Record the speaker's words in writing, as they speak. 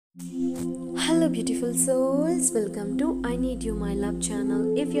Hello beautiful souls, welcome to I Need You My Love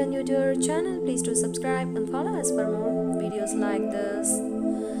channel. If you're new to our channel, please do subscribe and follow us for more videos like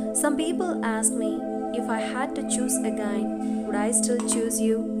this. Some people ask me, if I had to choose again, would I still choose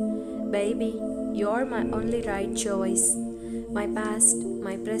you? Baby, you're my only right choice. My past,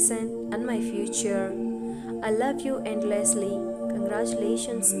 my present and my future. I love you endlessly.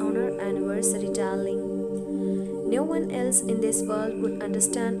 Congratulations on our anniversary, darling. No one else in this world would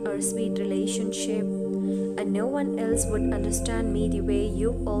understand our sweet relationship, and no one else would understand me the way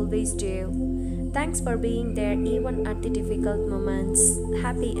you always do. Thanks for being there even at the difficult moments.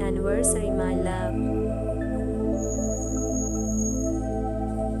 Happy anniversary, my love.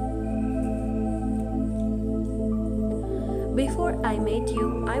 Before I met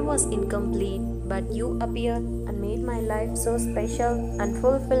you, I was incomplete, but you appeared and made my life so special and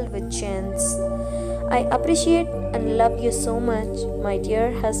fulfilled with chance. I appreciate and love you so much, my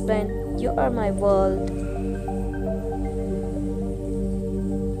dear husband. You are my world.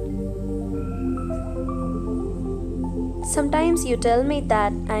 Sometimes you tell me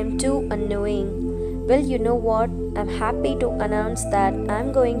that I'm too unknowing. Well, you know what? I'm happy to announce that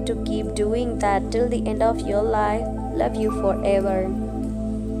I'm going to keep doing that till the end of your life. Love you forever.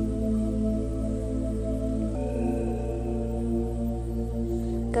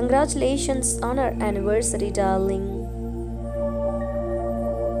 Congratulations on our anniversary, darling.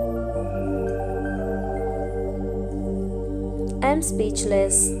 I'm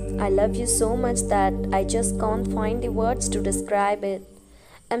speechless. I love you so much that I just can't find the words to describe it.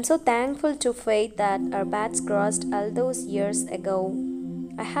 I'm so thankful to fate that our paths crossed all those years ago.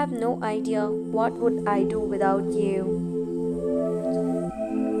 I have no idea what would I do without you.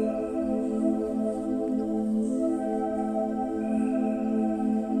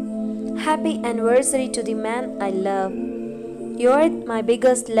 Happy anniversary to the man I love. You're my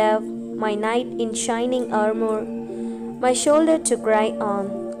biggest love, my knight in shining armor, my shoulder to cry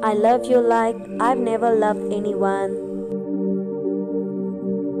on. I love you like I've never loved anyone.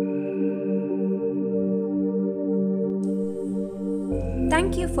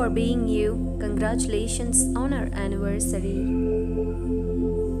 Thank you for being you. Congratulations on our anniversary.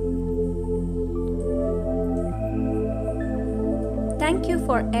 Thank you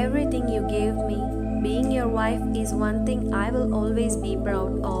for everything you gave me. Being your wife is one thing I will always be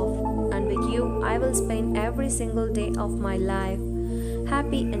proud of. And with you, I will spend every single day of my life.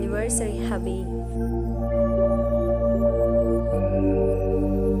 Happy anniversary, hubby.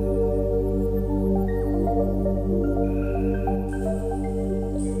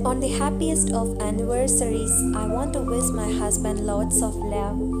 On the happiest of anniversaries, I want to wish my husband lots of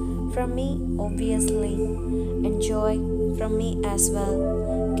love. From me, obviously, and joy from me as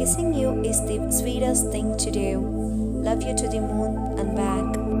well. Kissing you is the sweetest thing to do. Love you to the moon and back.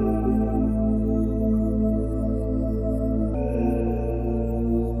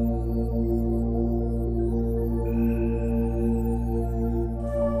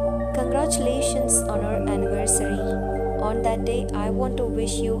 Congratulations on our anniversary. On that day, I want to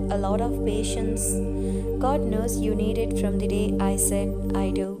wish you a lot of patience. God knows you need it from the day I said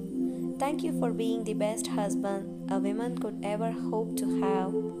I do. Thank you for being the best husband a woman could ever hope to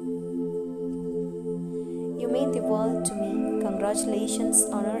have. You mean the world to me. Congratulations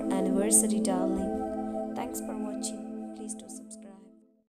on our anniversary, darling.